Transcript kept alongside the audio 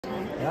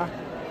Yeah,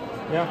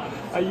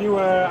 yeah. Are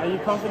you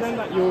confident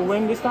that you'll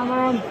win this time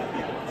around?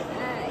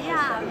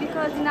 Yeah,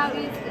 because now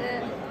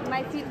it's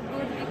my feet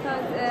good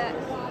because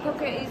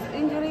Coco is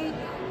injury,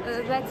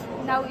 but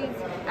now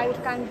I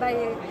can by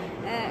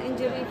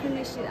injury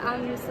finish.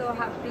 I'm so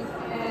happy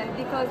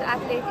because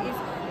athlete is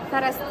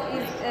first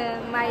is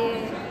my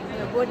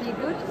body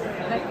good,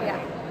 but yeah,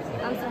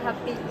 I'm so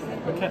happy.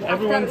 Okay,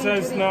 everyone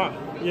says not.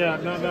 Yeah,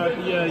 no.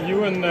 Yeah,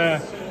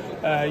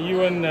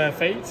 you and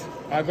Fate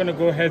are gonna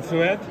go head to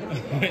head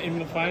in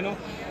the final.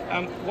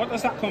 What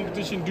does that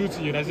competition do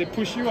to you? Does it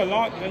push you a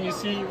lot when you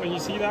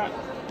see that?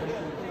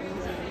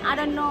 I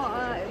don't know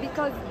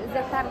because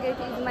the target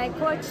is my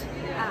coach.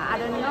 I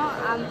don't know.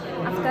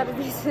 After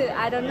this,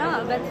 I don't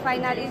know. But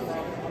final is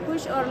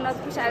push or not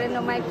push. I don't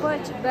know my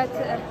coach. But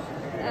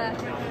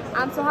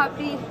I'm so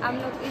happy. I'm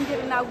not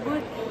injured now.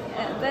 Good.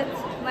 But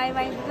my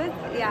mind good.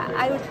 Yeah,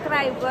 I would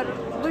try for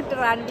good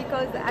run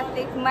because I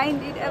think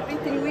mind is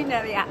everything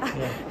winner. Yeah.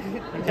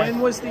 Okay. When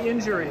was the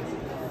injury?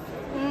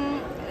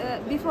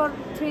 Before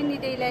 20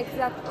 days like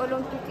that,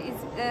 Olympic is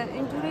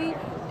injury.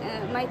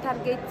 My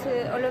target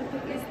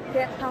Olympic is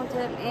 10,000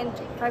 and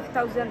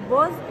 5,000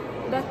 both,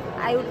 but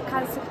I would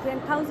cancel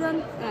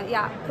 10,000.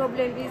 Yeah,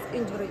 problem is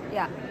injury.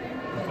 Yeah.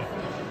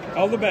 Okay.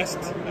 All the best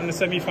in the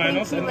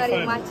semi-finals. Thank you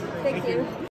very much. Thank you.